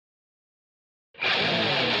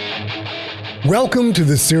Welcome to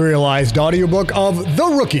the serialized audiobook of The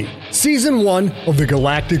Rookie, Season 1 of the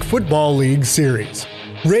Galactic Football League series.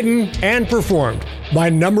 Written and performed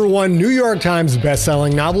by #1 New York Times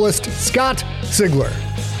bestselling novelist Scott Sigler.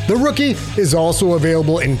 The Rookie is also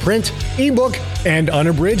available in print, ebook, and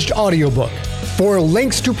unabridged audiobook. For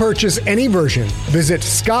links to purchase any version, visit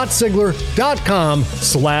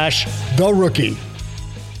scottsigler.com/The Rookie.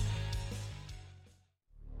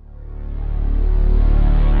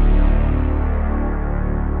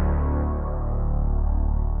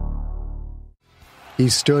 He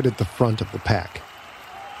stood at the front of the pack.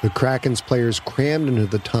 The Kraken's players crammed into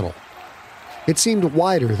the tunnel. It seemed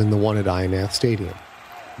wider than the one at Ionath Stadium.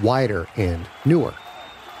 Wider and newer.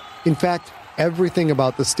 In fact, everything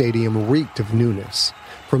about the stadium reeked of newness,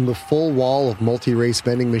 from the full wall of multi-race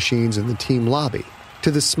vending machines in the team lobby to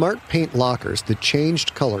the smart paint lockers that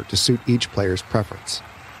changed color to suit each player's preference.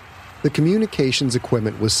 The communications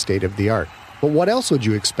equipment was state-of-the-art, but what else would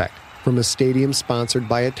you expect from a stadium sponsored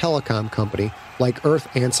by a telecom company like Earth,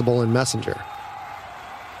 Ansible, and Messenger?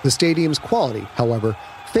 The stadium's quality, however,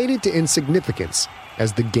 faded to insignificance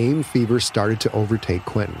as the game fever started to overtake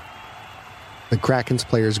Quentin. The Kraken's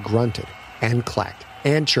players grunted and clacked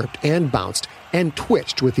and chirped and bounced and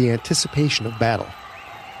twitched with the anticipation of battle.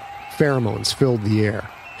 Pheromones filled the air,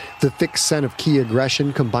 the thick scent of key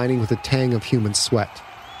aggression combining with a tang of human sweat.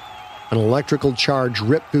 An electrical charge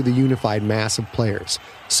ripped through the unified mass of players,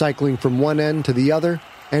 cycling from one end to the other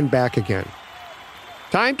and back again.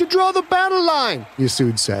 "Time to draw the battle line,"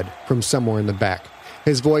 Yasud said from somewhere in the back,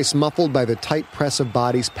 his voice muffled by the tight press of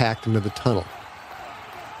bodies packed into the tunnel.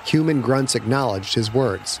 Human grunts acknowledged his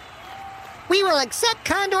words. "We will accept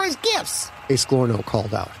Condor's gifts," a Sklorno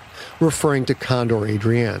called out, referring to Condor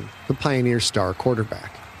Adrian, the Pioneer star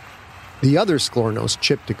quarterback. The other Sklornos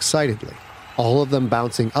chipped excitedly, all of them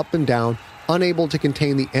bouncing up and down, unable to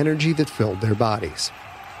contain the energy that filled their bodies.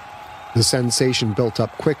 The sensation built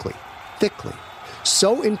up quickly, thickly,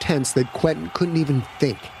 so intense that Quentin couldn't even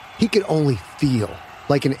think. He could only feel,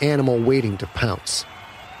 like an animal waiting to pounce.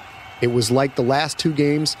 It was like the last two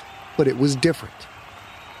games, but it was different.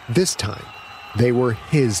 This time, they were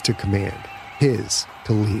his to command, his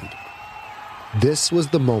to lead. This was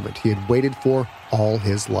the moment he had waited for all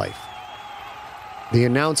his life. The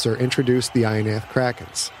announcer introduced the Ionath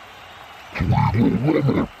Krakens.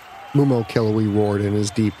 Mumo Killowy roared in his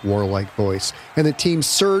deep, warlike voice, and the team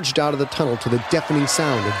surged out of the tunnel to the deafening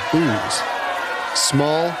sound of boos.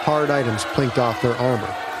 Small, hard items plinked off their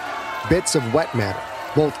armor. Bits of wet matter,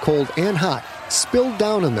 both cold and hot, spilled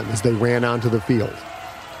down on them as they ran onto the field.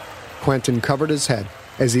 Quentin covered his head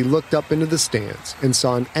as he looked up into the stands and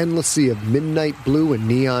saw an endless sea of midnight blue and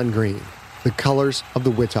neon green, the colors of the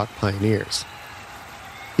Wittok Pioneers.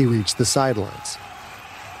 He reached the sidelines.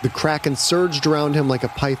 The Kraken surged around him like a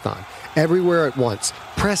python, everywhere at once,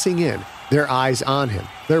 pressing in, their eyes on him,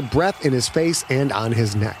 their breath in his face and on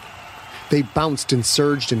his neck. They bounced and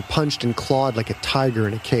surged and punched and clawed like a tiger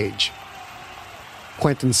in a cage.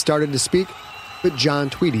 Quentin started to speak, but John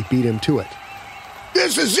Tweedy beat him to it.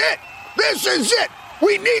 "This is it! This is it!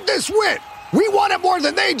 We need this win! We want it more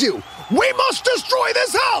than they do! We must destroy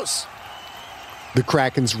this house!" The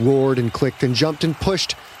Krakens roared and clicked and jumped and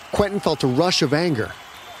pushed. Quentin felt a rush of anger.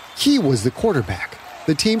 He was the quarterback.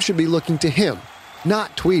 The team should be looking to him,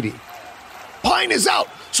 not Tweedy. "Pine is out,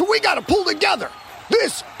 so we gotta pull together.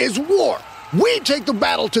 This is war. We take the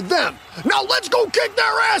battle to them. Now let's go kick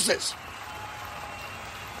their asses!"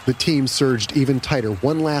 The team surged even tighter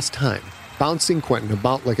one last time, bouncing Quentin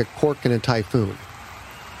about like a cork in a typhoon.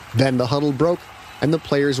 Then the huddle broke, and the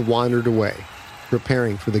players wandered away,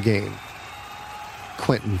 preparing for the game.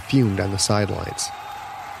 Quentin fumed on the sidelines.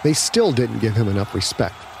 They still didn't give him enough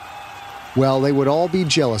respect. Well, they would all be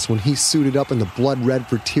jealous when he suited up in the blood red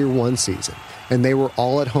for Tier 1 season, and they were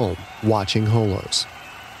all at home watching Holos.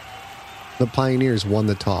 The Pioneers won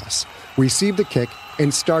the toss, received the kick,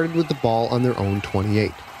 and started with the ball on their own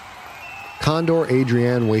 28. Condor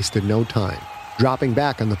Adrian wasted no time, dropping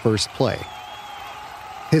back on the first play.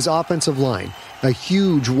 His offensive line, a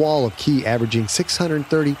huge wall of key averaging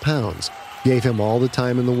 630 pounds, gave him all the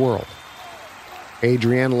time in the world.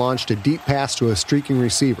 Adrian launched a deep pass to a streaking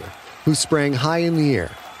receiver, who sprang high in the air.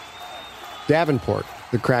 Davenport,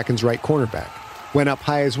 the Kraken's right cornerback, went up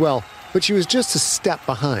high as well, but she was just a step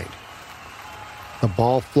behind. The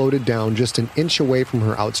ball floated down just an inch away from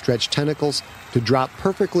her outstretched tentacles to drop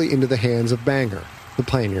perfectly into the hands of Banger, the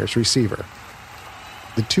Pioneers' receiver.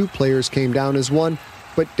 The two players came down as one,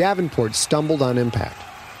 but Davenport stumbled on impact.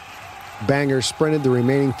 Banger sprinted the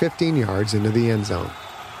remaining 15 yards into the end zone.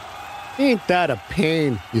 "Ain't that a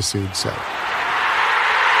pain," Yasud said.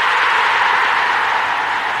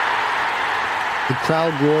 The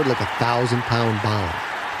crowd roared like a 1,000-pound bomb.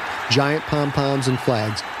 Giant pom-poms and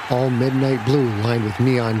flags, all midnight blue lined with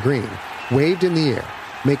neon green, waved in the air,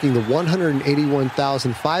 making the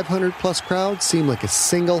 181,500-plus crowd seem like a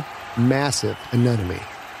single, massive anemone.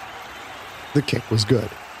 The kick was good.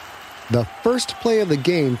 The first play of the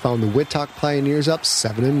game found the Whittock Pioneers up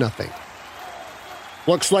 7-0.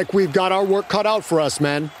 Looks like we've got our work cut out for us,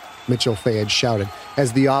 men, Mitchell Fayed shouted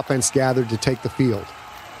as the offense gathered to take the field.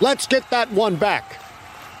 Let's get that one back.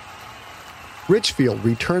 Richfield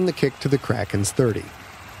returned the kick to the Kraken's 30.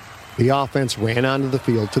 The offense ran onto the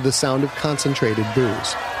field to the sound of concentrated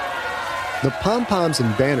boos. The pom-poms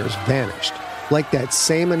and banners vanished, like that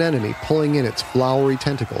same anemone pulling in its flowery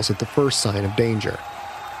tentacles at the first sign of danger.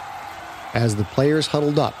 As the players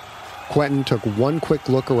huddled up, Quentin took one quick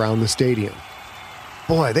look around the stadium.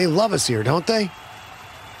 Boy, they love us here, don't they?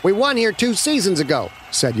 We won here 2 seasons ago,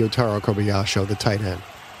 said Yotaro Kobayashi, the tight end.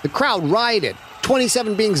 The crowd rioted.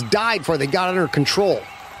 27 beings died before they got under control.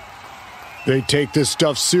 They take this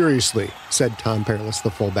stuff seriously, said Tom Peerless, the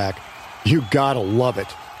fullback. You gotta love it.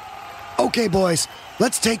 Okay, boys,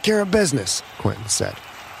 let's take care of business, Quentin said.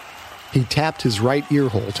 He tapped his right ear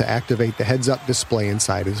hole to activate the heads-up display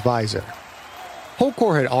inside his visor.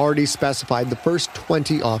 Hokor had already specified the first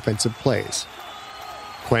 20 offensive plays.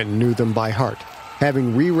 Quentin knew them by heart,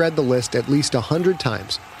 having reread the list at least 100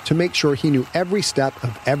 times to make sure he knew every step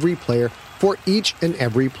of every player for each and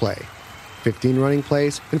every play. 15 running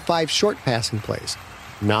plays and 5 short passing plays.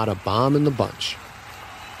 Not a bomb in the bunch.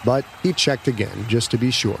 But he checked again just to be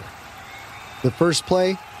sure. The first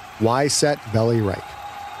play, Y set belly right.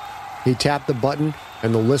 He tapped the button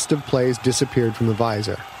and the list of plays disappeared from the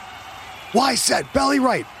visor. Y set belly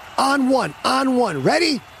right. On one.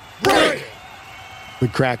 Ready? Break! The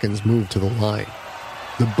Krakens moved to the line.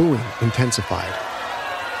 The booing intensified.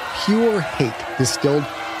 Pure hate distilled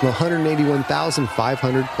from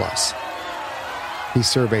 181,500 plus. He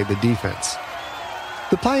surveyed the defense.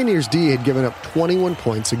 The Pioneers' D had given up 21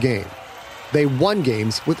 points a game. They won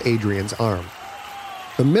games with Adrian's arm.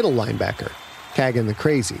 The middle linebacker, Kagan the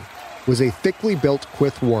Crazy, was a thickly built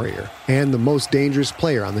Quith warrior and the most dangerous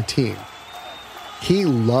player on the team. He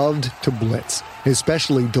loved to blitz,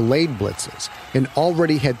 especially delayed blitzes, and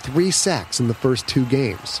already had 3 sacks in the first 2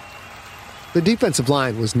 games. The defensive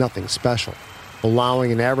line was nothing special,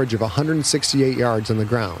 allowing an average of 168 yards on the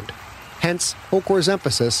ground. Hence, Hokor's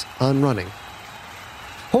emphasis on running.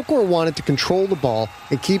 Hokor wanted to control the ball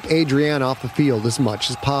and keep Adrian off the field as much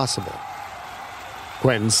as possible.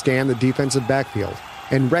 Quentin scanned the defensive backfield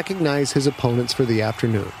and recognized his opponents for the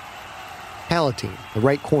afternoon. Palatine, the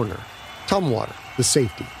right corner, Tumwater, the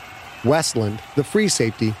safety, Westland, the free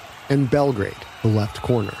safety, and Belgrade, the left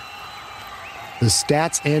corner. The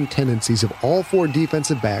stats and tendencies of all 4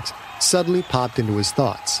 defensive backs suddenly popped into his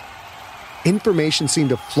thoughts. Information seemed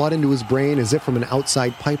to flood into his brain as if from an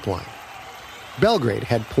outside pipeline. Belgrade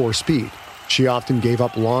had poor speed. She often gave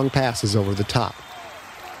up long passes over the top.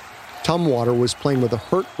 Tumwater was playing with a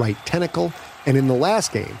hurt right tentacle, and in the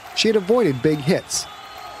last game, she had avoided big hits.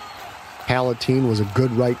 Palatine was a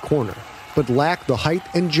good right corner, but lacked the height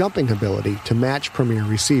and jumping ability to match premier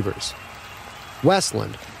receivers.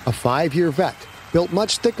 Westland, a 5-year vet, built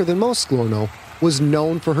much thicker than most Sklorno, was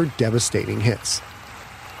known for her devastating hits.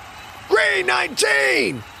 Green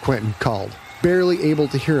 19! Quentin called, barely able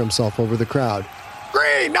to hear himself over the crowd.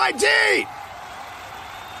 Green 19!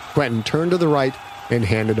 Quentin turned to the right and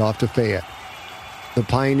handed off to Fayette. The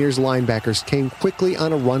Pioneers' linebackers came quickly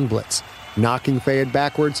on a run blitz, knocking Fayette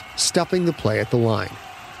backwards, stuffing the play at the line.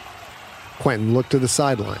 Quentin looked to the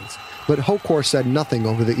sidelines, but Hokor said nothing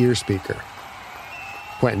over the ear speaker.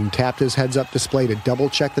 Quentin tapped his heads-up display to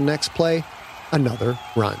double-check the next play. Another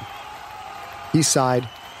run. He sighed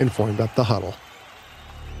and formed up the huddle.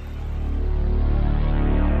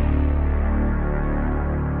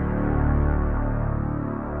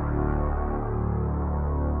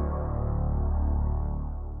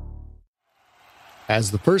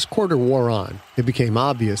 As the first quarter wore on, it became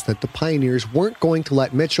obvious that the Pioneers weren't going to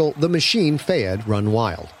let Mitchell, the machine Fayed, run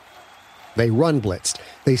wild. They run blitzed.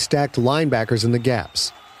 They stacked linebackers in the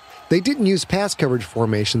gaps. They didn't use pass coverage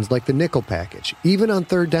formations like the nickel package, even on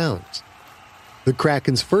third downs. The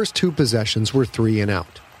Kraken's first 2 possessions were 3 and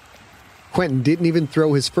out. Quentin didn't even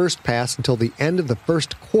throw his first pass until the end of the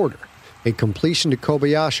first quarter, a completion to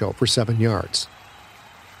Kobayashi for 7 yards.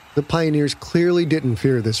 The Pioneers clearly didn't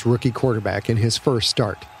fear this rookie quarterback in his first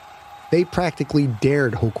start. They practically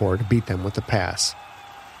dared Hokor to beat them with the pass.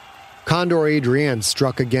 Condor Adrian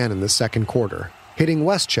struck again in the second quarter, hitting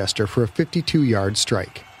Westchester for a 52-yard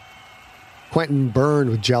strike. Quentin burned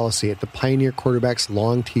with jealousy at the Pioneer quarterback's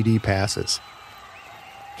long TD passes.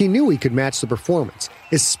 He knew he could match the performance,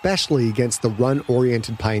 especially against the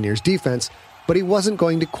run-oriented Pioneers defense, but he wasn't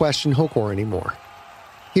going to question Hokor anymore.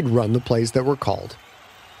 He'd run the plays that were called.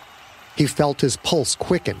 He felt his pulse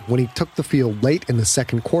quicken when he took the field late in the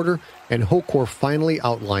second quarter and Hokor finally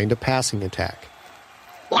outlined a passing attack.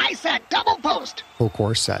 "Why set double post?"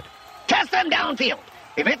 Hokor said. "Test them downfield.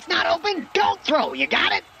 If it's not open, don't throw. You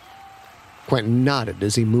got it?" Quentin nodded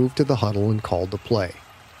as he moved to the huddle and called the play.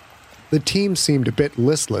 The team seemed a bit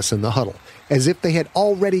listless in the huddle, as if they had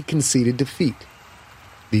already conceded defeat.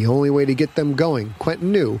 The only way to get them going,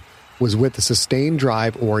 Quentin knew, was with a sustained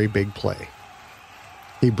drive or a big play.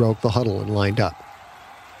 He broke the huddle and lined up.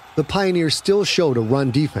 The Pioneers still showed a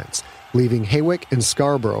run defense, leaving Haywick and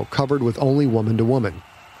Scarborough covered with only woman-to-woman.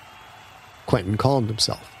 Quentin calmed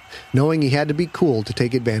himself, knowing he had to be cool to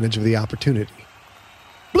take advantage of the opportunity.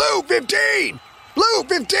 Blue 15! Blue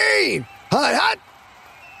 15! Hut, hut!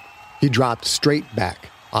 He dropped straight back,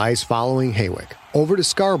 eyes following Haywick, over to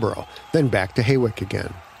Scarborough, then back to Haywick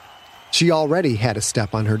again. She already had a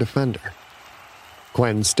step on her defender.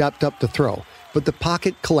 Quentin stepped up to throw, but the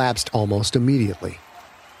pocket collapsed almost immediately.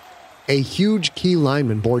 A huge key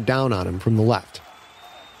lineman bore down on him from the left.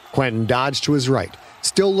 Quentin dodged to his right,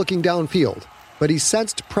 still looking downfield, but he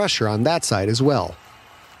sensed pressure on that side as well.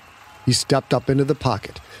 He stepped up into the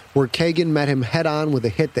pocket, where Kagan met him head-on with a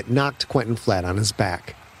hit that knocked Quentin flat on his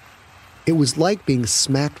back. It was like being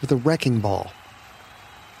smacked with a wrecking ball.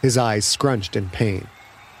 His eyes scrunched in pain.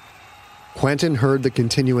 Quentin heard the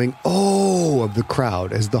continuing "oh" of the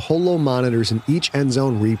crowd as the holo monitors in each end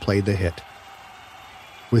zone replayed the hit.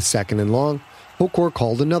 With second and long, Hokor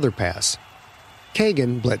called another pass.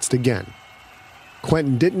 Kagan blitzed again.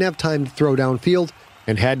 Quentin didn't have time to throw downfield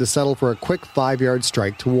and had to settle for a quick 5-yard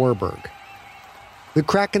strike to Warburg. The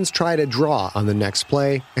Krakens tried a draw on the next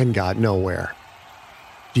play and got nowhere.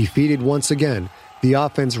 Defeated once again, the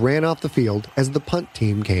offense ran off the field as the punt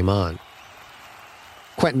team came on.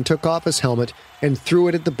 Quentin took off his helmet and threw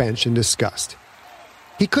it at the bench in disgust.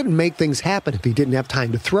 He couldn't make things happen if he didn't have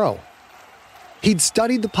time to throw. He'd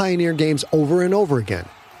studied the Pioneer games over and over again.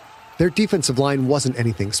 Their defensive line wasn't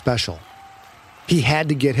anything special. He had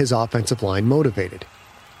to get his offensive line motivated.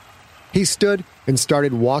 He stood and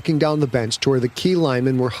started walking down the bench to where the key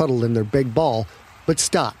linemen were huddled in their big ball, but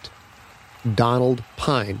stopped. Donald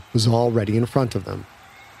Pine was already in front of them.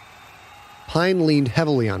 Pine leaned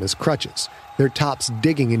heavily on his crutches, their tops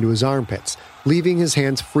digging into his armpits, leaving his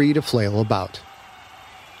hands free to flail about.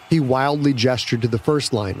 He wildly gestured to the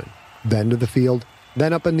first lineman, then to the field,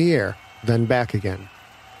 then up in the air, then back again.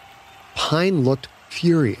 Pine looked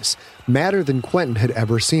furious, madder than Quentin had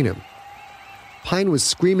ever seen him. Pine was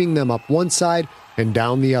screaming them up one side and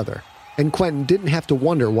down the other, and Quentin didn't have to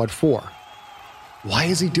wonder what for. Why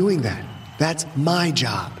is he doing that? That's my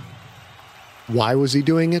job. Why was he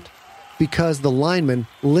doing it? Because the lineman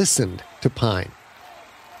listened to Pine.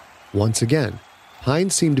 Once again, Pine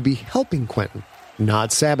seemed to be helping Quentin,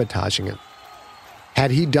 not sabotaging him. Had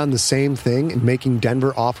he done the same thing in making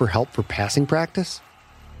Denver offer help for passing practice?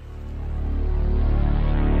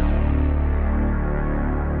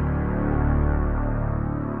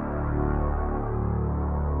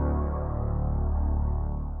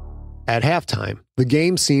 At halftime, the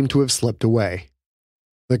game seemed to have slipped away.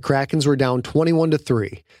 The Krakens were down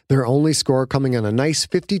 21-3, their only score coming on a nice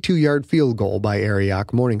 52-yard field goal by Ariak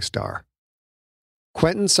Morningstar.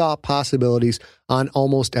 Quentin saw possibilities on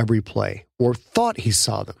almost every play, or thought he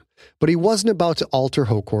saw them, but he wasn't about to alter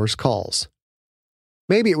Hokor's calls.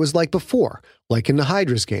 Maybe it was like before, like in the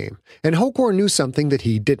Hydras game, and Hokor knew something that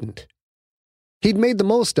he didn't. He'd made the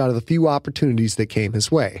most out of the few opportunities that came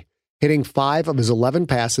his way, hitting 5 of his 11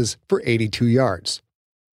 passes for 82 yards.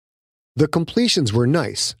 The completions were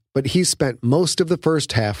nice, but he spent most of the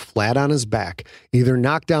first half flat on his back, either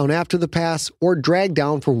knocked down after the pass or dragged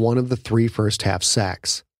down for one of the 3 first-half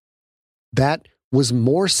sacks. That was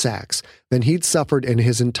more sacks than he'd suffered in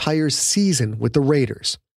his entire season with the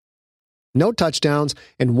Raiders. No touchdowns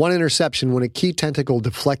and 1 interception when a key tentacle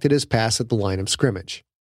deflected his pass at the line of scrimmage.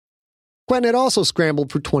 Quentin had also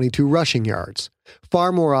scrambled for 22 rushing yards,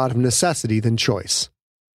 far more out of necessity than choice.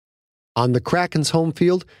 On the Kraken's home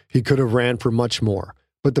field, he could have ran for much more,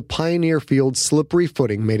 but the Pioneer Field's slippery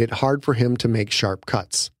footing made it hard for him to make sharp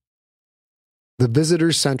cuts. The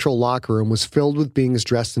visitors' central locker room was filled with beings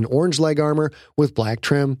dressed in orange leg armor with black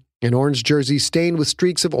trim and orange jerseys stained with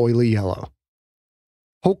streaks of oily yellow.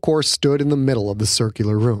 Hokor stood in the middle of the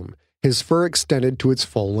circular room, his fur extended to its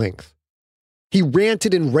full length. He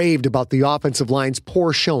ranted and raved about the offensive line's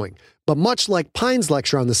poor showing, but much like Pine's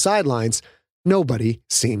lecture on the sidelines, nobody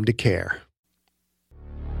seemed to care.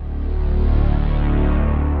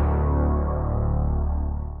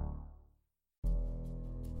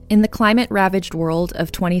 In the climate-ravaged world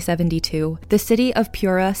of 2072, the city of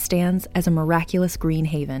Pura stands as a miraculous green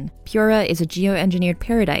haven. Pura is a geoengineered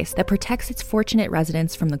paradise that protects its fortunate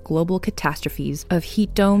residents from the global catastrophes of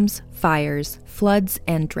heat domes, fires, floods,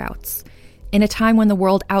 and droughts. In a time when the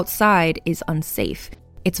world outside is unsafe,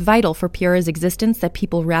 it's vital for Pura's existence that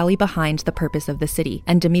people rally behind the purpose of the city,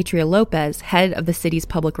 and Demetria Lopez, head of the city's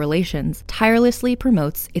public relations, tirelessly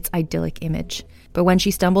promotes its idyllic image. But when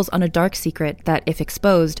she stumbles on a dark secret that, if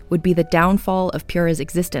exposed, would be the downfall of Pura's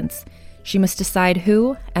existence, she must decide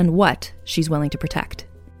who and what she's willing to protect.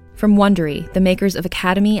 From Wondery, the makers of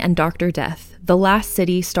Academy and Dr. Death, The Last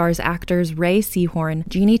City stars actors Ray Seahorn,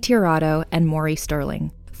 Jeannie Tirado, and Maury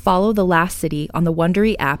Sterling. Follow The Last City on the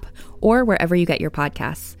Wondery app or wherever you get your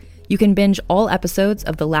podcasts. You can binge all episodes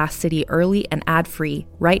of The Last City early and ad-free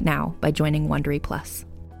right now by joining Wondery Plus.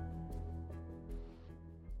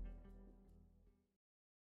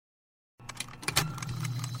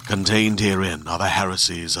 Contained herein are the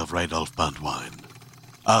heresies of Radolf Burntwine,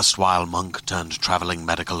 erstwhile monk turned traveling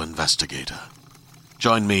medical investigator.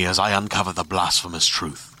 Join me as I uncover the blasphemous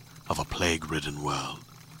truth of a plague-ridden world,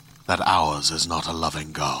 that ours is not a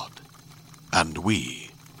loving God, and we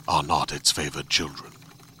are not its favored children.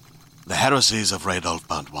 The heresies of Radolf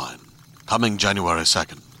Burntwine, coming January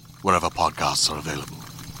 2nd, wherever podcasts are available.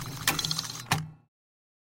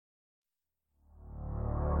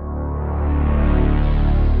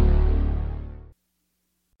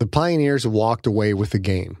 The Pioneers walked away with the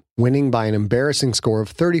game, winning by an embarrassing score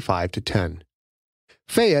of 35-10.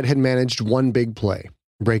 Fayette had managed one big play,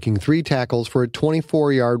 breaking 3 tackles for a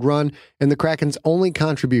 24-yard run and the Kraken's only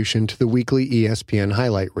contribution to the weekly ESPN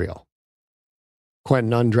highlight reel.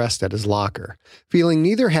 Quentin undressed at his locker, feeling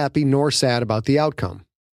neither happy nor sad about the outcome.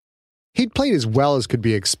 He'd played as well as could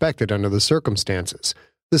be expected under the circumstances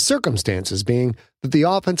being that the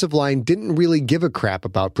offensive line didn't really give a crap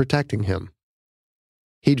about protecting him.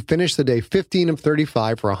 He'd finished the day 15 of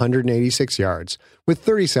 35 for 186 yards, with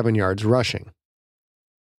 37 yards rushing.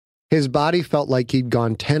 His body felt like he'd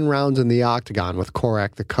gone 10 rounds in the octagon with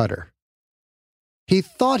Korak the Cutter. He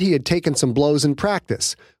thought he had taken some blows in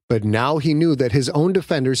practice, but now he knew that his own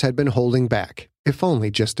defenders had been holding back, if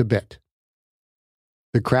only just a bit.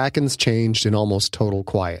 The Krakens changed in almost total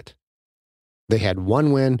quiet. They had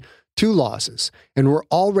 1 win, 2 losses, and were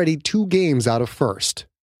already 2 games out of first.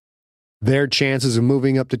 Their chances of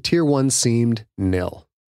moving up to Tier 1 seemed nil.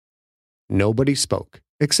 Nobody spoke,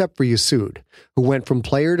 except for Yasud, who went from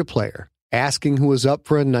player to player, asking who was up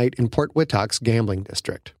for a night in Port Wittock's gambling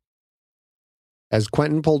district. As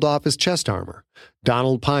Quentin pulled off his chest armor,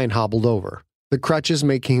 Donald Pine hobbled over, the crutches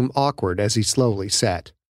making him awkward as he slowly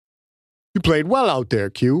sat. "You played well out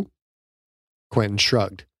there, Q." Quentin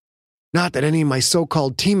shrugged. "Not that any of my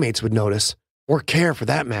so-called teammates would notice, or care for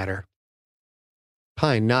that matter."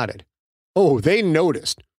 Pine nodded. "Oh, they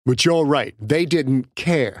noticed, but you're right, they didn't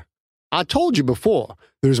care. I told you before,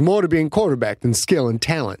 there's more to being quarterback than skill and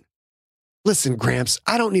talent." "Listen, Gramps,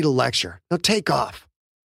 I don't need a lecture. Now take off."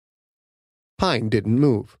 Pine didn't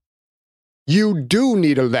move. "You do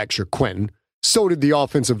need a lecture, Quentin. So did the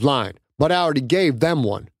offensive line, but I already gave them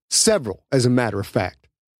one. Several, as a matter of fact."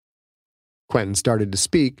 Quentin started to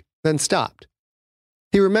speak, then stopped.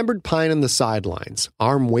 He remembered Pine on the sidelines,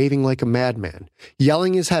 arm waving like a madman,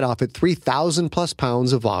 yelling his head off at 3,000-plus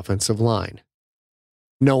pounds of offensive line.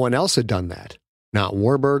 No one else had done that. Not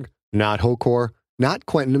Warburg, not Hokor, not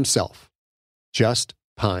Quentin himself. Just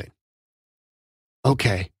Pine.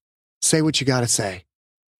 "Okay, say what you gotta say."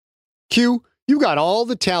 "Q, you got all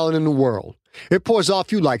the talent in the world. It pours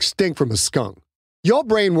off you like stink from a skunk. Your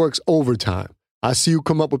brain works overtime. I see you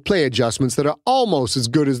come up with play adjustments that are almost as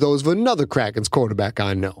good as those of another Kraken's quarterback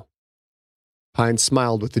I know." Pine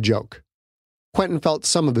smiled with the joke. Quentin felt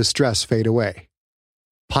some of his stress fade away.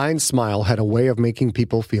 Pine's smile had a way of making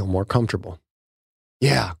people feel more comfortable.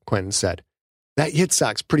 "Yeah," Quentin said. "That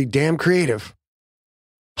Yitzhak's pretty damn creative."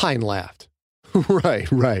 Pine laughed.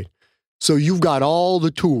 Right. So you've got all the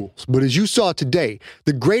tools, but as you saw today,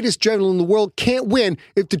 the greatest general in the world can't win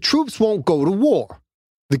if the troops won't go to war.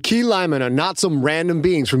 The key linemen are not some random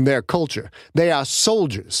beings from their culture. They are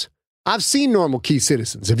soldiers. I've seen normal key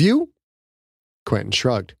citizens. Have you?" Quentin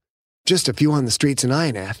shrugged. "Just a few on the streets in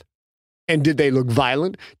Ionath." "And did they look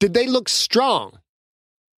violent? Did they look strong?"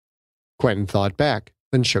 Quentin thought back,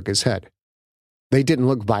 then shook his head. They didn't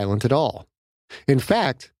look violent at all. In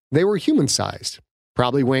fact, they were human-sized,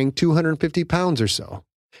 probably weighing 250 pounds or so,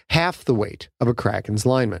 half the weight of a Kraken's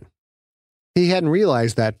lineman. He hadn't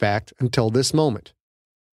realized that fact until this moment.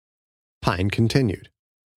 Pine continued.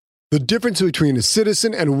 "The difference between a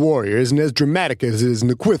citizen and a warrior isn't as dramatic as it is in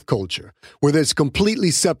the Quyth culture, where there's a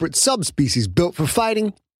completely separate subspecies built for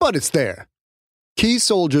fighting but it's there. Key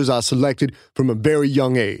soldiers are selected from a very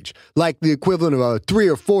young age, like the equivalent of a 3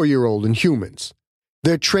 or 4-year-old in humans.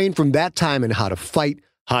 They're trained from that time in how to fight,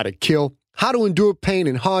 how to kill, how to endure pain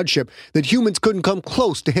and hardship that humans couldn't come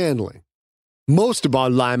close to handling. Most of our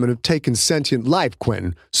linemen have taken sentient life,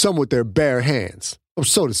 Quentin, some with their bare hands, or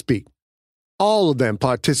so to speak. All of them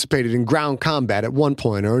participated in ground combat at one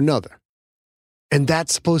point or another. And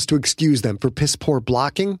that's supposed to excuse them for piss-poor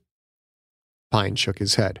blocking? Pine shook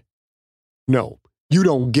his head. No, you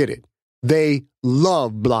don't get it. They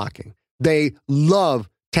love blocking. They love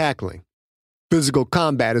tackling. Physical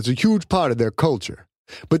combat is a huge part of their culture.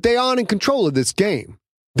 But they aren't in control of this game.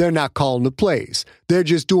 They're not calling the plays. They're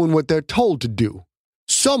just doing what they're told to do.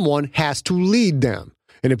 Someone has to lead them.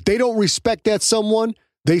 And if they don't respect that someone,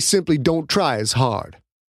 they simply don't try as hard.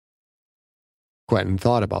 Quentin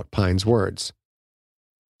thought about Pine's words.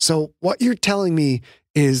 So what you're telling me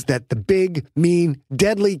is that the big, mean,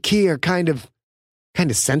 deadly Key are kind of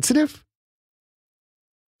sensitive?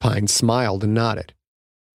 Pine smiled and nodded.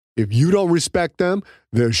 If you don't respect them,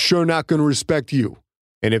 they're sure not going to respect you.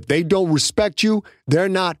 And if they don't respect you, they're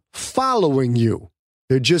not following you.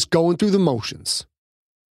 They're just going through the motions.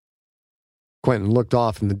 Quentin looked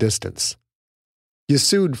off in the distance.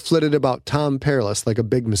 Yasud flitted about Tom Perilous like a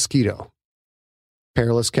big mosquito.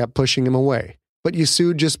 Perilous kept pushing him away, but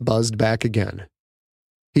Yasud just buzzed back again.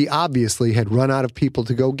 He obviously had run out of people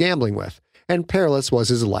to go gambling with, and Perilous was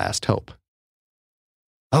his last hope.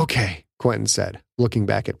 Okay, Quentin said, looking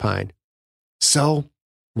back at Pine. So,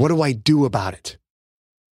 what do I do about it?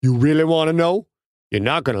 You really want to know? You're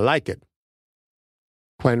not going to like it.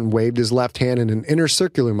 Quentin waved his left hand in an inner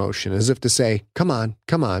circular motion as if to say, come on,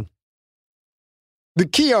 come on. The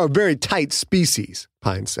Key are a very tight species,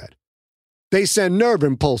 Pine said. They send nerve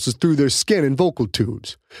impulses through their skin and vocal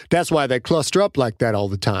tubes. That's why they cluster up like that all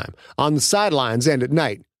the time, on the sidelines and at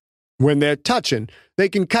night. When they're touching, they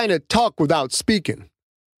can kind of talk without speaking.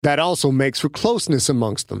 That also makes for closeness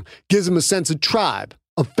amongst them, gives them a sense of tribe,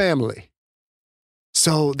 of family.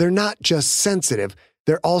 So they're not just sensitive,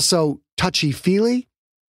 they're also touchy-feely?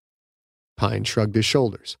 Pine shrugged his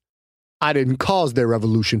shoulders. I didn't cause their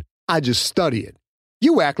revolution, I just study it.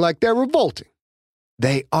 You act like they're revolting.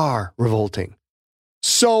 They are revolting.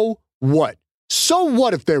 So what? So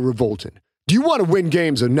what if they're revolting? Do you want to win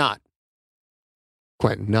games or not?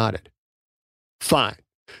 Quentin nodded. Fine.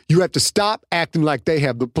 You have to stop acting like they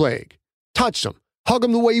have the plague. Touch them. Hug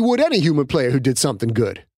them the way you would any human player who did something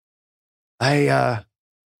good. I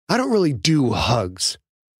don't really do hugs.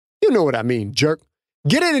 You know what I mean, jerk.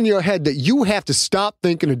 Get it in your head that you have to stop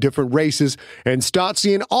thinking of different races and start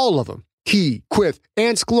seeing all of them, Key, Quith,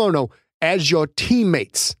 and Sklerno, as your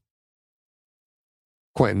teammates.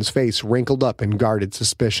 Quentin's face wrinkled up in guarded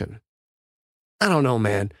suspicion. I don't know,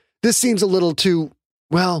 man. This seems a little too,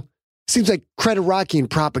 seems like Crederokian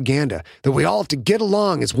propaganda, that we all have to get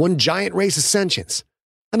along as one giant race of sentients.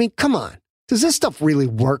 I mean, come on. Does this stuff really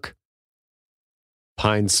work?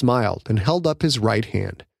 Pine smiled and held up his right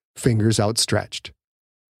hand, fingers outstretched.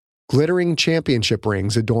 Glittering championship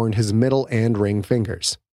rings adorned his middle and ring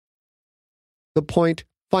fingers. The point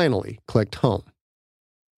finally clicked home.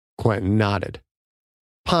 Quentin nodded.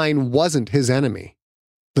 Pine wasn't his enemy.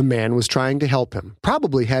 The man was trying to help him,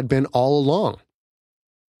 probably had been all along.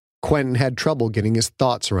 Quentin had trouble getting his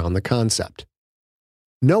thoughts around the concept.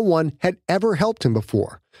 No one had ever helped him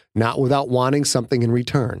before, not without wanting something in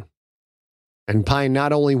return. And Pine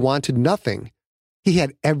not only wanted nothing, he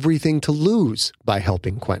had everything to lose by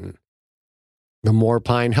helping Quentin. The more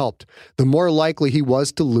Pine helped, the more likely he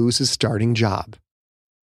was to lose his starting job.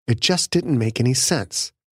 It just didn't make any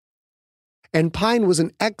sense. And Pine was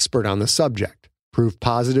an expert on the subject, proof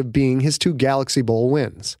positive being his 2 Galaxy Bowl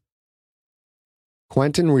wins.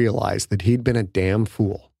 Quentin realized that he'd been a damn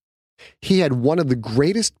fool. He had one of the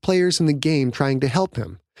greatest players in the game trying to help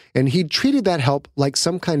him, and he'd treated that help like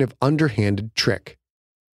some kind of underhanded trick.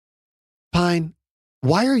 Pine,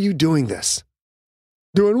 why are you doing this?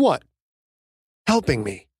 Doing what? Helping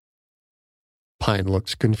me. Pine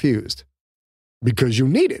looked confused. Because you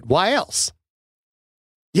need it. Why else?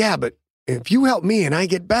 Yeah, but if you help me and I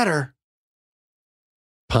get better.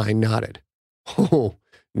 Pine nodded. Oh,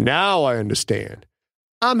 now I understand.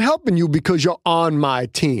 I'm helping you because you're on my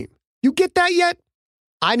team. You get that yet?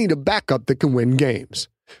 I need a backup that can win games.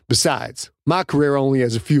 Besides, my career only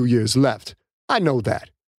has a few years left. I know that.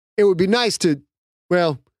 It would be nice to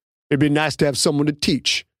have someone to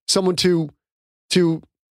teach. Someone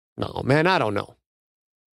no, man, I don't know.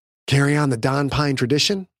 Carry on the Don Pine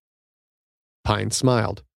tradition? Pine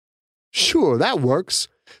smiled. Sure, that works.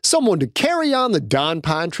 Someone to carry on the Don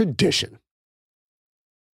Pine tradition.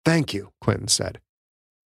 Thank you, Quentin said.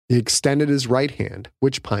 He extended his right hand,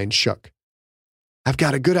 which Pine shook. "I've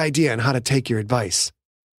got a good idea on how to take your advice."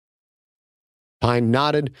 Pine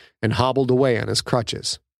nodded and hobbled away on his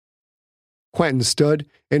crutches. Quentin stood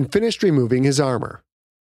and finished removing his armor.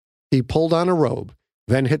 He pulled on a robe,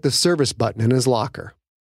 then hit the service button in his locker.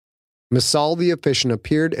 Masal the efficient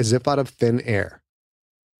appeared as if out of thin air.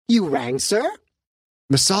 You rang, sir?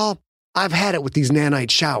 "Masal, I've had it with these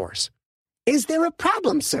nanite showers." Is there a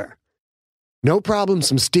problem, sir? "No problem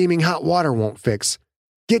some steaming hot water won't fix.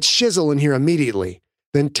 Get Shizzle in here immediately,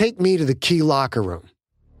 then take me to the key locker room."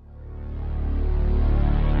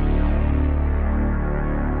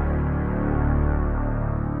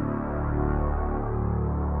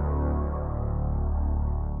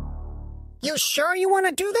 You sure you want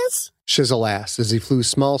to do this? Shizzle asked as he flew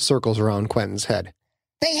small circles around Quentin's head.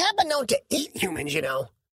 They have been known to eat humans, you know.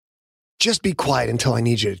 "Just be quiet until I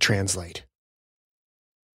need you to translate."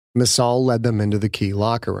 Masal led them into the key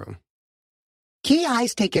locker room. Key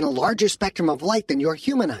eyes take in a larger spectrum of light than your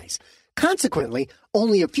human eyes. Consequently,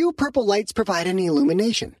 only a few purple lights provide any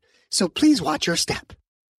illumination. So please watch your step.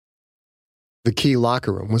 The key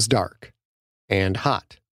locker room was dark and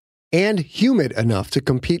hot and humid enough to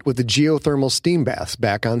compete with the geothermal steam baths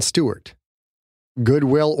back on Stewart.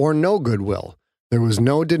 Goodwill or no goodwill, there was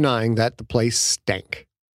no denying that the place stank.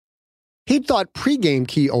 He'd thought pre-game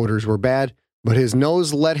key odors were bad, but his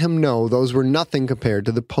nose let him know those were nothing compared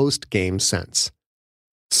to the post-game scents.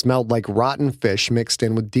 Smelled like rotten fish mixed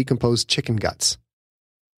in with decomposed chicken guts.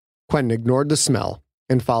 Quentin ignored the smell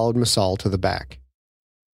and followed Masal to the back.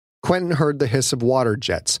 Quentin heard the hiss of water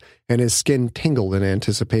jets, and his skin tingled in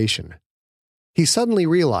anticipation. He suddenly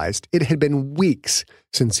realized it had been weeks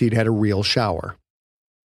since he'd had a real shower.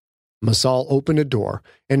 Masal opened a door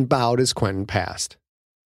and bowed as Quentin passed.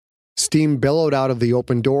 Steam billowed out of the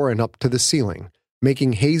open door and up to the ceiling,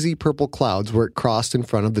 making hazy purple clouds where it crossed in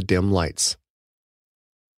front of the dim lights.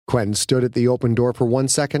 Quentin stood at the open door for 1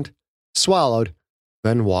 second, swallowed,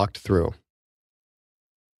 then walked through.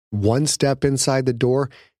 One step inside the door,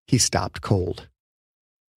 he stopped cold.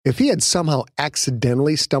 If he had somehow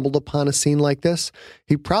accidentally stumbled upon a scene like this,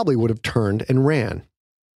 he probably would have turned and ran.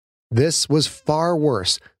 This was far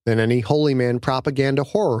worse than any Holy Man propaganda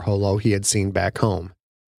horror holo he had seen back home.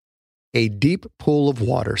 A deep pool of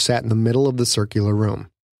water sat in the middle of the circular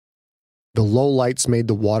room. The low lights made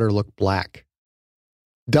the water look black.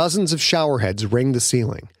 Dozens of shower heads ringed the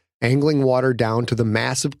ceiling, angling water down to the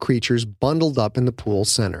massive creatures bundled up in the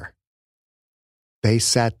pool's center. They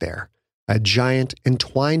sat there, a giant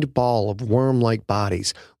entwined ball of worm-like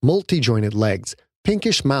bodies, multi-jointed legs,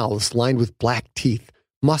 pinkish mouths lined with black teeth,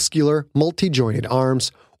 muscular, multi-jointed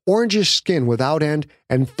arms, orangish skin without end,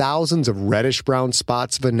 and thousands of reddish-brown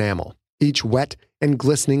spots of enamel, each wet and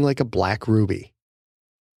glistening like a black ruby.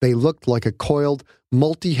 They looked like a coiled,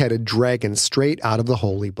 multi-headed dragon straight out of the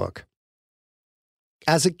Holy Book.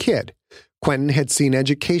 As a kid, Quentin had seen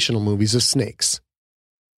educational movies of snakes.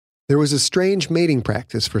 There was a strange mating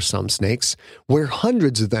practice for some snakes, where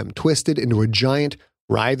hundreds of them twisted into a giant,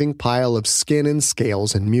 writhing pile of skin and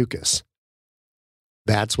scales and mucus.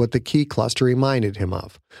 That's what the key cluster reminded him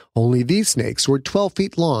of, only these snakes were 12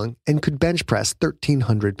 feet long and could bench press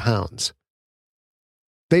 1,300 pounds.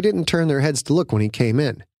 They didn't turn their heads to look when he came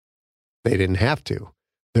in. They didn't have to.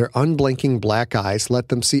 Their unblinking black eyes let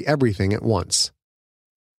them see everything at once.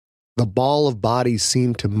 The ball of bodies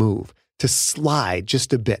seemed to move, to slide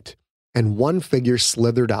just a bit, and one figure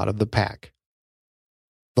slithered out of the pack.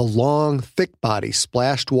 The long, thick body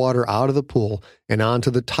splashed water out of the pool and onto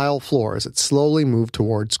the tile floor as it slowly moved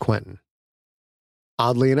towards Quentin.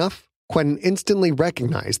 Oddly enough, Quentin instantly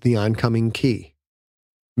recognized the oncoming key.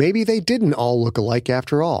 Maybe they didn't all look alike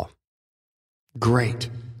after all. Great.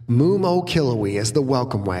 Mumo Killowy as the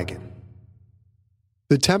welcome wagon.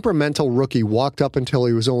 The temperamental rookie walked up until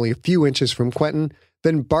he was only a few inches from Quentin,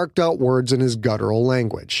 then barked out words in his guttural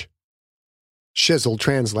language. Shizzle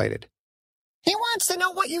translated. He wants to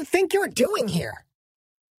know what you think you're doing here.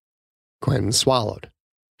 Quentin swallowed.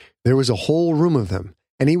 There was a whole room of them,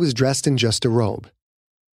 and he was dressed in just a robe.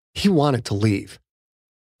 He wanted to leave,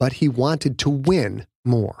 but he wanted to win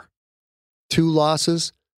more. 2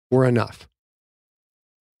 losses were enough.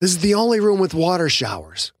 "This is the only room with water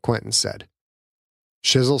showers," Quentin said.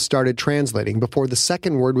 Shizzle started translating before the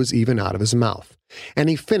second word was even out of his mouth, and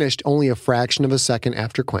he finished only a fraction of a second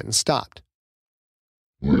after Quentin stopped.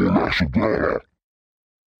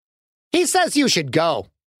 He says you should go.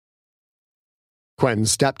 Quentin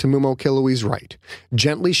stepped to Mumo Killowy's right,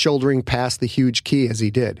 gently shouldering past the huge key as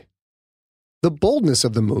he did. The boldness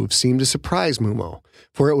of the move seemed to surprise Mumo,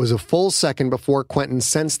 for it was a full second before Quentin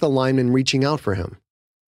sensed the lineman reaching out for him.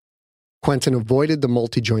 Quentin avoided the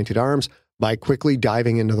multi-jointed arms by quickly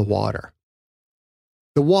diving into the water.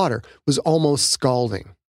 The water was almost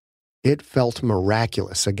scalding. It felt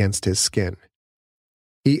miraculous against his skin.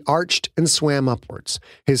 He arched and swam upwards,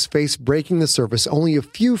 his face breaking the surface only a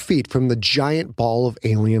few feet from the giant ball of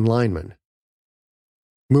alien linemen.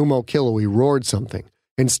 Mumo Killowy roared something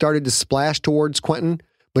and started to splash towards Quentin,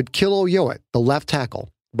 but Kilo Yoet, the left tackle,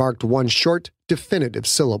 barked one short, definitive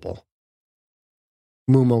syllable.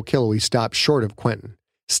 Mumo Killowy stopped short of Quentin,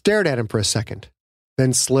 stared at him for a second,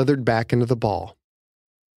 then slithered back into the ball.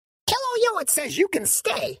 Kilo Yoet says you can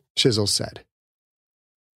stay, Chisel said.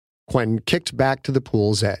 Quentin kicked back to the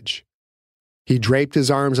pool's edge. He draped his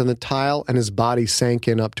arms on the tile and his body sank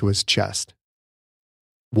in up to his chest.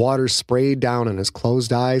 Water sprayed down on his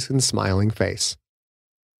closed eyes and smiling face.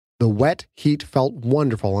 The wet heat felt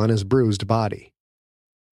wonderful on his bruised body.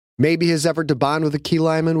 Maybe his effort to bond with the key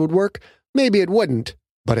lineman would work, maybe it wouldn't,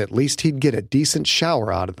 but at least he'd get a decent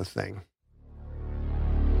shower out of the thing.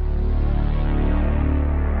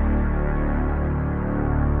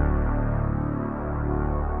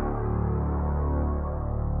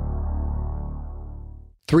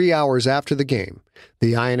 Three hours after the game,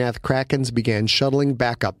 the Ionath Krakens began shuttling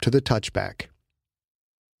back up to the touchback.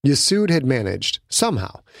 Yasud had managed,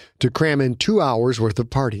 somehow, to cram in 2 hours worth of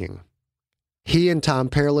partying. He and Tom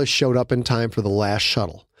Perilous showed up in time for the last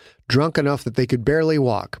shuttle, drunk enough that they could barely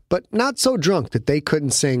walk, but not so drunk that they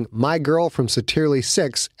couldn't sing My Girl from Satirli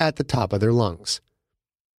 6 at the top of their lungs.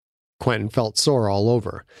 Quentin felt sore all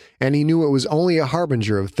over, and he knew it was only a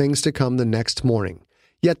harbinger of things to come the next morning.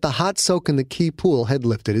 Yet the hot soak in the key pool had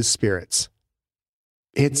lifted his spirits.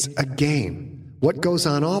 It's a game. What goes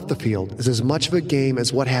on off the field is as much of a game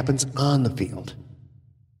as what happens on the field.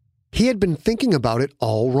 He had been thinking about it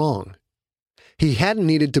all wrong. He hadn't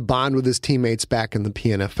needed to bond with his teammates back in the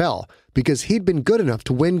PNFL because he'd been good enough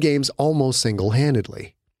to win games almost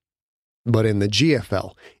single-handedly. But in the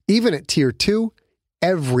GFL, even at Tier 2,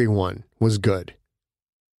 everyone was good.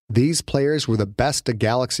 These players were the best the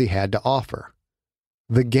Galaxy had to offer.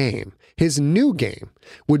 The game, his new game,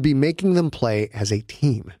 would be making them play as a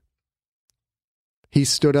team. He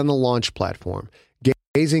stood on the launch platform,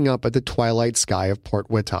 gazing up at the twilight sky of Port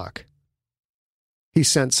Wittock. He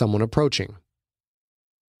sensed someone approaching.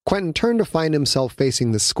 Quentin turned to find himself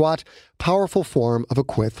facing the squat, powerful form of a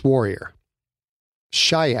Quyth warrior.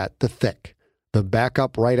 Shayat the Thick, the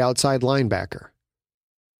backup right outside linebacker.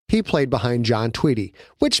 He played behind John Tweedy,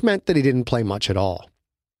 which meant that he didn't play much at all.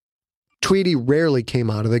 Tweedy rarely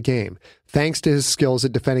came out of the game, thanks to his skills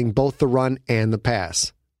at defending both the run and the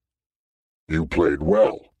pass. You played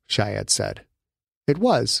well, Shayat said. It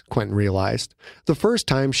was, Quentin realized, the first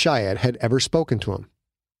time Shayat had ever spoken to him.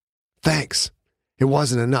 Thanks. It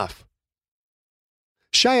wasn't enough.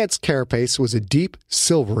 Shayat's carapace was a deep,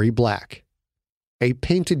 silvery black. A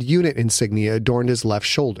painted unit insignia adorned his left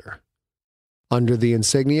shoulder. Under the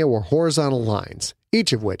insignia were horizontal lines,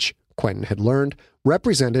 each of which, Quentin had learned,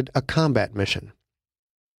 represented a combat mission.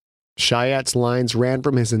 Shayat's lines ran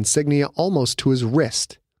from his insignia almost to his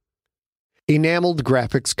wrist. Enameled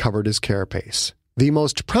graphics covered his carapace, the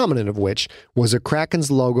most prominent of which was a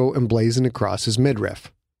Kraken's logo emblazoned across his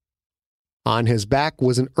midriff. On his back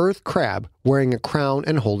was an earth crab wearing a crown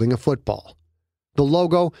and holding a football, the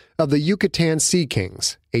logo of the Yucatan Sea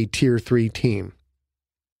Kings, a Tier 3 team.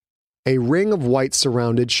 A ring of white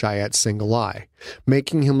surrounded Shayat's single eye,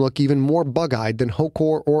 making him look even more bug-eyed than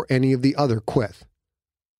Hokor or any of the other Quyth.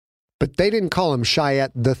 But they didn't call him Shayat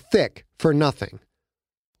the Thick for nothing.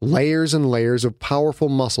 Layers and layers of powerful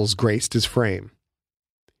muscles graced his frame.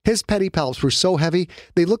 His pedipalps were so heavy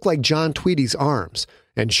they looked like John Tweedy's arms,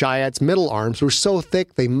 and Shayat's middle arms were so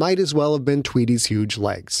thick they might as well have been Tweedy's huge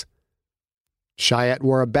legs. Shayat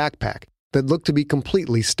wore a backpack that looked to be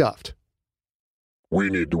completely stuffed. We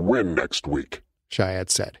need to win next week, Shayat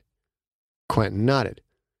said. Quentin nodded.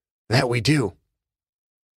 That we do.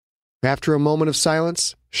 After a moment of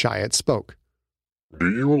silence, Shayat spoke. Do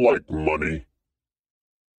you like money?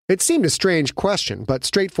 It seemed a strange question, but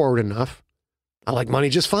straightforward enough. I like money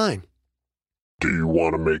just fine. Do you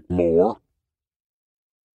want to make more?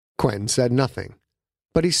 Quentin said nothing,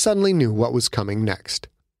 but he suddenly knew what was coming next.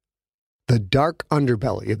 The dark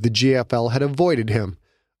underbelly of the GFL had avoided him,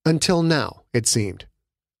 until now, it seemed.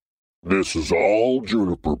 This is all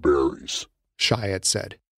juniper berries, Shayat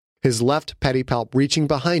said, his left pedipalp reaching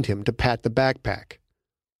behind him to pat the backpack.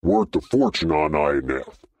 Worth a fortune on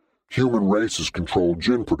INF. Human races control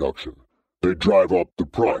gin production. They drive up the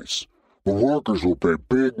price. The workers will pay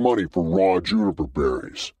big money for raw juniper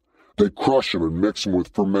berries. They crush them and mix them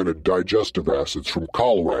with fermented digestive acids from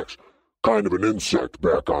Coloax, kind of an insect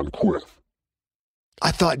back on Quyth.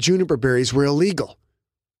 I thought juniper berries were illegal.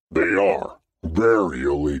 They are. Very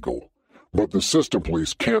illegal. But the system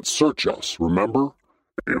police can't search us, remember?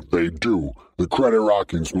 If they do, the Credit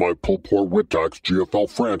Rockings might pull poor Whittock's GFL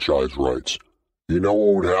franchise rights. You know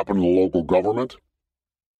what would happen to the local government?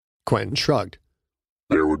 Quentin shrugged.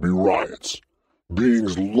 There would be riots.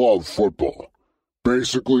 Beings love football.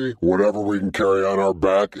 Basically, whatever we can carry on our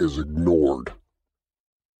back is ignored.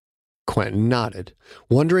 Quentin nodded,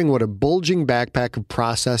 wondering what a bulging backpack of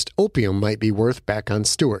processed opium might be worth back on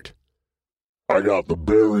Stewart. I got the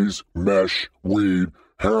berries, mesh, weed,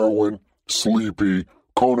 heroin, sleepy,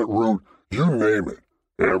 coconut root, you name it.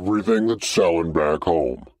 Everything that's selling back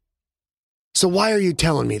home. So why are you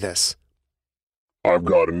telling me this? I've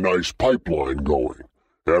got a nice pipeline going.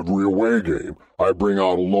 Every away game, I bring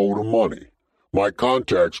out a load of money. My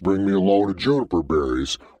contacts bring me a load of juniper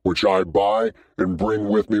berries, which I buy and bring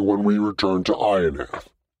with me when we return to Ionath.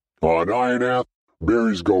 On Ionath,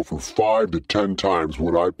 berries go for 5 to 10 times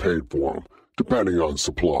what I paid for them, depending on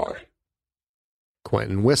supply.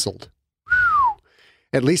 Quentin whistled. Whew.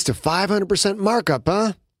 At least a 500% markup,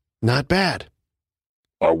 huh? Not bad.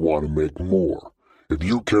 I want to make more. If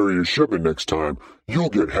you carry a shipment next time, you'll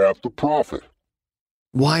get half the profit.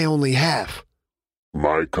 Why only half?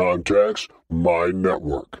 My contacts, my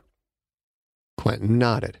network. Quentin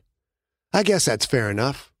nodded. I guess that's fair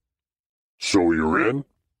enough. So you're in?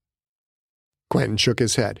 Quentin shook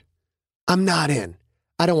his head. I'm not in.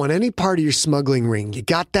 I don't want any part of your smuggling ring. You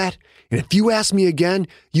got that? And if you ask me again,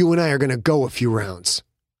 you and I are going to go a few rounds.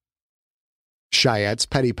 Cheyette's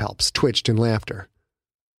pedipalps twitched in laughter.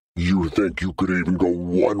 You think you could even go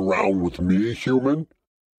one round with me, human?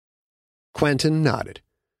 Quentin nodded.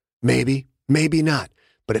 Maybe, maybe not.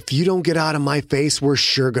 But if you don't get out of my face, we're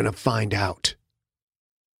sure going to find out.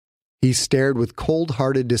 He stared with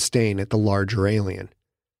cold-hearted disdain at the larger alien.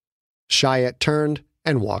 Cheyette turned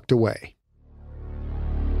and walked away.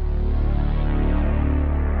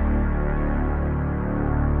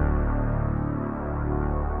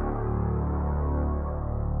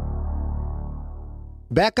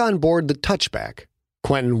 Back on board the Touchback,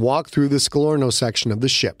 Quentin walked through the Scalorno section of the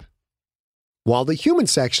ship. While the human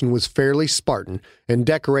section was fairly Spartan and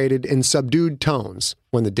decorated in subdued tones,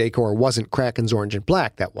 when the decor wasn't Kraken's orange and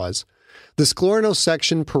black, that was, the Scalorno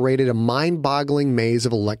section paraded a mind-boggling maze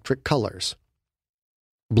of electric colors.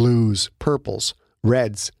 Blues, purples,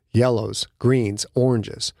 reds, yellows, greens,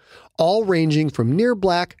 oranges, all ranging from near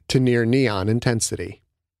black to near neon intensity.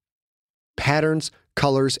 Patterns,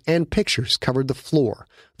 colors, and pictures covered the floor,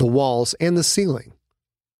 the walls, and the ceiling.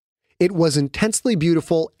 It was intensely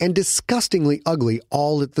beautiful and disgustingly ugly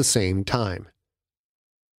all at the same time.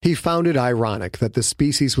 He found it ironic that the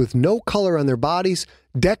species with no color on their bodies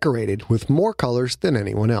decorated with more colors than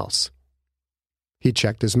anyone else. He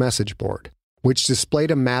checked his message board, which displayed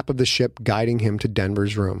a map of the ship guiding him to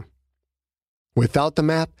Denver's room. Without the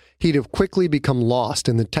map, he'd have quickly become lost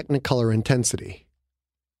in the Technicolor intensity.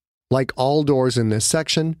 Like all doors in this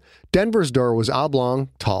section, Denver's door was oblong,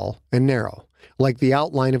 tall, and narrow, like the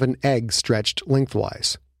outline of an egg stretched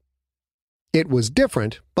lengthwise. It was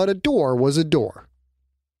different, but a door was a door.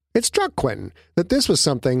 It struck Quentin that this was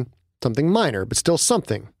something minor, but still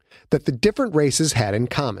something, that the different races had in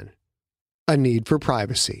common. A need for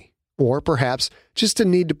privacy, or perhaps just a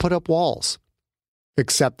need to put up walls.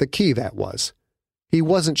 Except the key, that was. He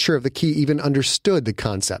wasn't sure if the key even understood the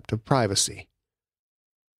concept of privacy.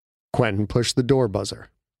 Quentin pushed the door buzzer.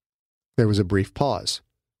 There was a brief pause.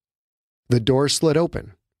 The door slid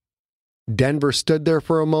open. Denver stood there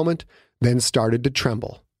for a moment, then started to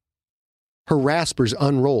tremble. Her raspers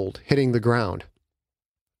unrolled, hitting the ground.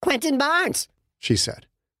 Quentin Barnes, she said.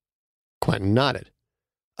 Quentin nodded.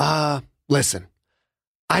 Listen,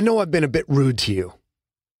 I know I've been a bit rude to you.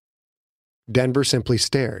 Denver simply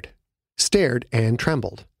stared and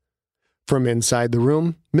trembled. From inside the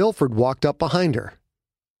room, Milford walked up behind her.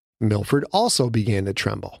 Milford also began to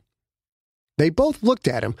tremble. They both looked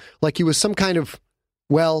at him like he was some kind of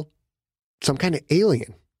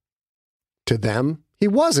alien. To them, he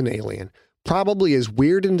was an alien, probably as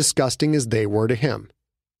weird and disgusting as they were to him.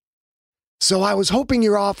 So I was hoping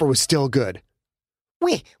your offer was still good.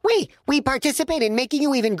 We participate in making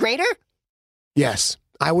you even greater? Yes,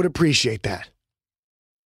 I would appreciate that.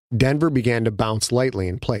 Denver began to bounce lightly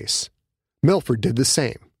in place. Milford did the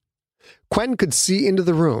same. Quentin could see into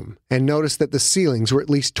the room and noticed that the ceilings were at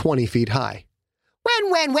least 20 feet high.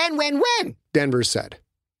 When? Denver said.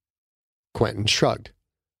 Quentin shrugged.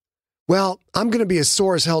 Well, I'm going to be as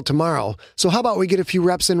sore as hell tomorrow, so how about we get a few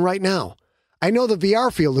reps in right now? I know the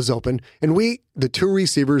VR field is open, and The two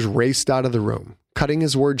receivers raced out of the room, cutting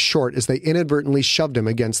his words short as they inadvertently shoved him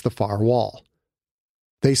against the far wall.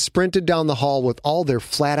 They sprinted down the hall with all their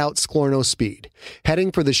flat-out Sklorno speed,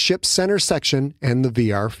 heading for the ship's center section and the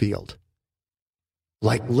VR field.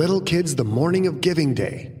 Like little kids the morning of Giving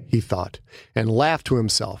Day, he thought, and laughed to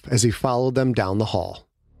himself as he followed them down the hall.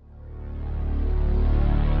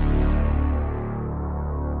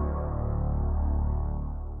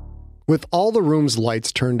 With all the room's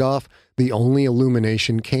lights turned off, the only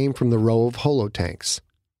illumination came from the row of holotanks.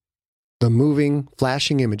 The moving,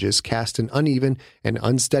 flashing images cast an uneven and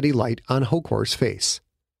unsteady light on Hokor's face.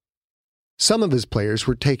 Some of his players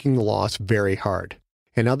were taking the loss very hard,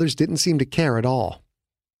 and others didn't seem to care at all.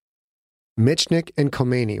 Michnik and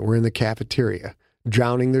Khomeini were in the cafeteria,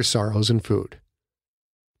 drowning their sorrows in food.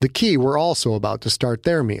 The Key were also about to start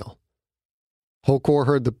their meal. Hokor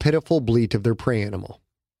heard the pitiful bleat of their prey animal.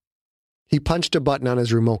 He punched a button on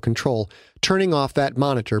his remote control, turning off that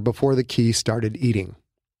monitor before the Key started eating.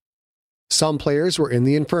 Some players were in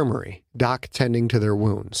the infirmary, Doc tending to their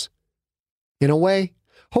wounds. In a way,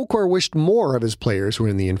 Hokor wished more of his players were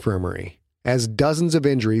in the infirmary, as dozens of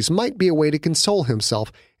injuries might be a way to console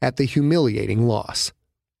himself at the humiliating loss.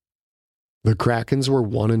 The Krakens were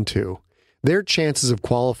 1-2, their chances of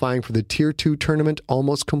qualifying for the Tier 2 tournament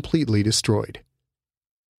almost completely destroyed.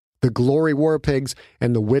 The Glory War Pigs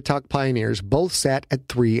and the Wittok Pioneers both sat at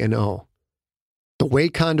 3-0. The way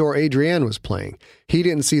Condor Adrian was playing, he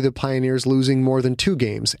didn't see the Pioneers losing more than 2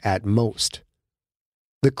 games at most.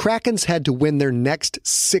 The Krakens had to win their next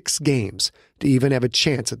 6 games to even have a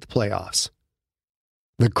chance at the playoffs.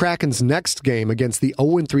 The Krakens' next game against the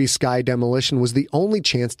 0-3 Sky Demolition was the only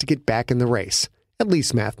chance to get back in the race, at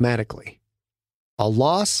least mathematically. A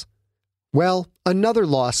loss? Well, another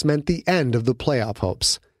loss meant the end of the playoff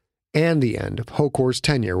hopes, and the end of Hokor's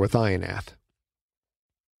tenure with Ionath.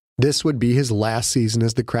 This would be his last season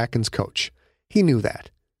as the Kraken's coach. He knew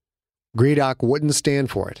that. Gredok wouldn't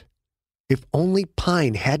stand for it. If only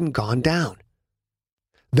Pine hadn't gone down.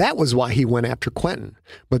 That was why he went after Quentin,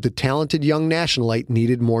 but the talented young nationalite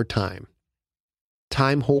needed more time.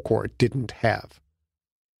 Time Hokor didn't have.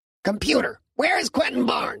 Computer, where is Quentin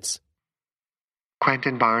Barnes?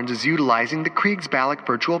 Quentin Barnes is utilizing the Kriegsbalak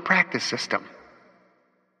virtual practice system.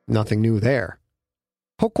 Nothing new there.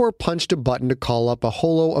 Hokor punched a button to call up a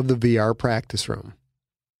holo of the VR practice room.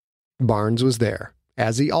 Barnes was there,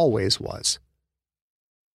 as he always was.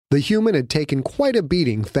 The human had taken quite a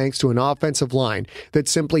beating thanks to an offensive line that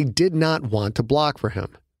simply did not want to block for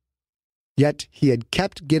him. Yet he had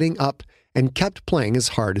kept getting up and kept playing as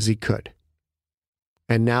hard as he could.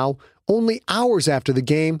 And now, only hours after the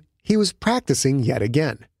game, he was practicing yet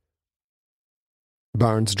again.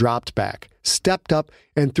 Barnes dropped back, stepped up,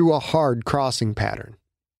 and threw a hard crossing pattern.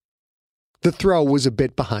 The throw was a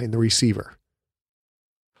bit behind the receiver.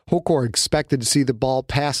 Hokor expected to see the ball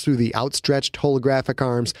pass through the outstretched holographic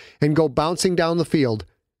arms and go bouncing down the field,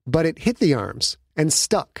 but it hit the arms and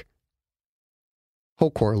stuck.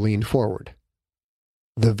 Hokor leaned forward.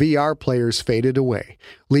 The VR players faded away,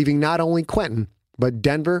 leaving not only Quentin, but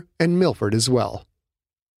Denver and Milford as well.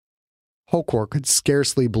 Hokor could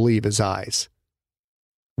scarcely believe his eyes.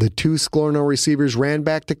 The 2 Sklorno receivers ran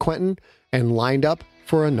back to Quentin and lined up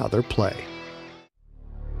for another play.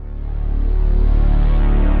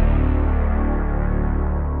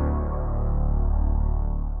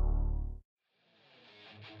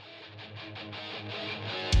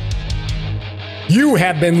 You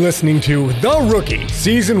have been listening to The Rookie,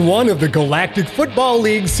 Season 1 of the Galactic Football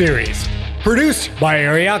League Series. Produced by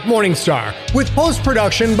Ariak Morningstar, with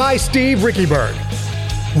post-production by Steve Rickyberg.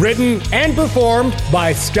 Written and performed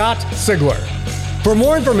by Scott Sigler. For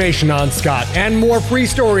more information on Scott and more free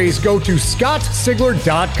stories, go to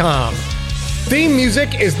scottsigler.com. Theme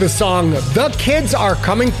music is the song The Kids Are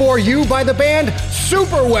Coming For You by the band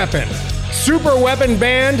Super Weapon.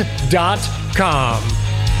 superweaponband.com.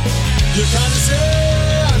 You're trying to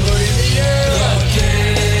say I'm going in the air. The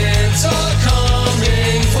kids are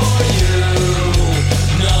coming for you.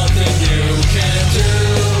 Nothing you can do.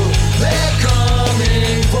 They're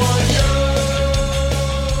coming for you.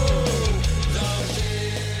 The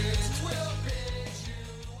kids will pitch you.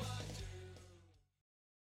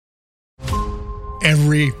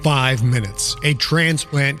 Every 5 minutes, a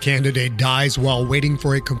transplant candidate dies while waiting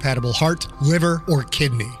for a compatible heart, liver, or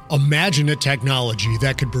kidney. Imagine a technology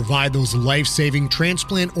that could provide those life-saving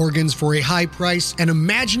transplant organs for a high price, and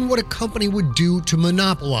imagine what a company would do to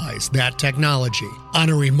monopolize that technology. On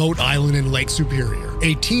a remote island in Lake Superior,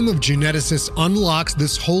 a team of geneticists unlocks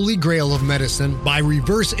this holy grail of medicine by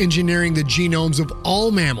reverse engineering the genomes of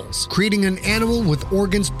all mammals, creating an animal with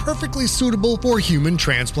organs perfectly suitable for human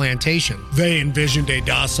transplantation. They envision mentioned a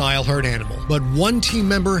docile herd animal, but one team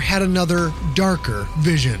member had another, darker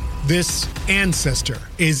vision. This ancestor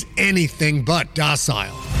is anything but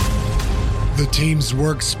docile. The team's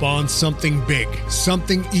work spawned something big,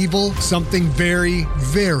 something evil, something very,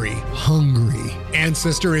 very hungry.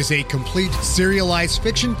 Ancestor is a complete serialized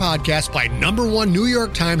fiction podcast by #1 New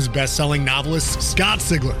York Times bestselling novelist Scott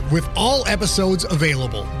Sigler, with all episodes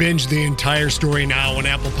available. Binge the entire story now on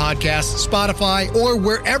Apple Podcasts, Spotify, or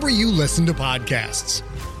wherever you listen to podcasts.